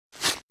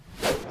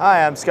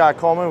Hi, I'm Scott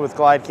Coleman with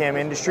Glidecam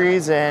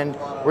Industries, and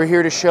we're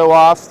here to show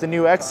off the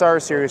new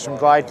XR series from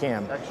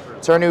Glidecam.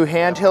 It's our new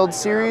handheld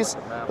series.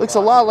 Looks a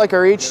lot like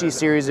our HD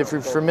series if you're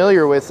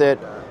familiar with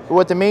it, but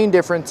what the main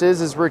difference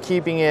is we're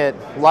keeping it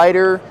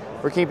lighter,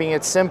 we're keeping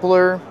it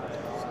simpler,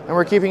 and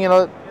we're keeping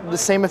it the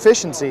same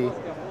efficiency.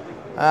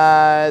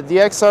 The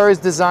XR is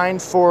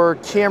designed for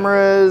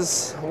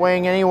cameras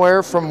weighing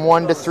anywhere from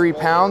 1 to 3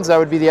 pounds. That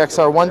would be the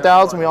XR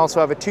 1000. We also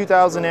have a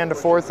 2000 and a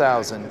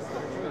 4000.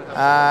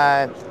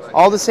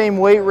 All the same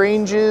weight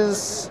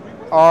ranges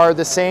are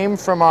the same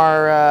from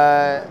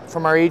our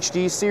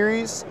HD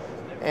series,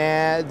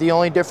 and the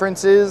only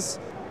difference is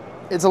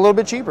it's a little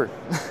bit cheaper.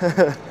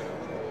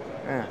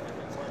 Yeah.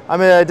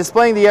 I'm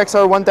displaying the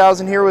XR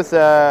 1000 here with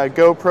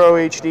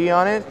GoPro HD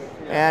on it,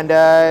 and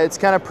it's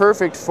kind of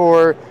perfect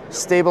for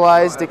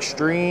stabilized,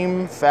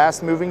 extreme,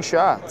 fast-moving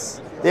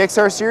shots. The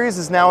XR series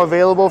is now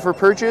available for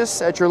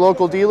purchase at your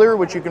local dealer,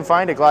 which you can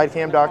find at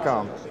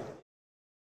glidecam.com.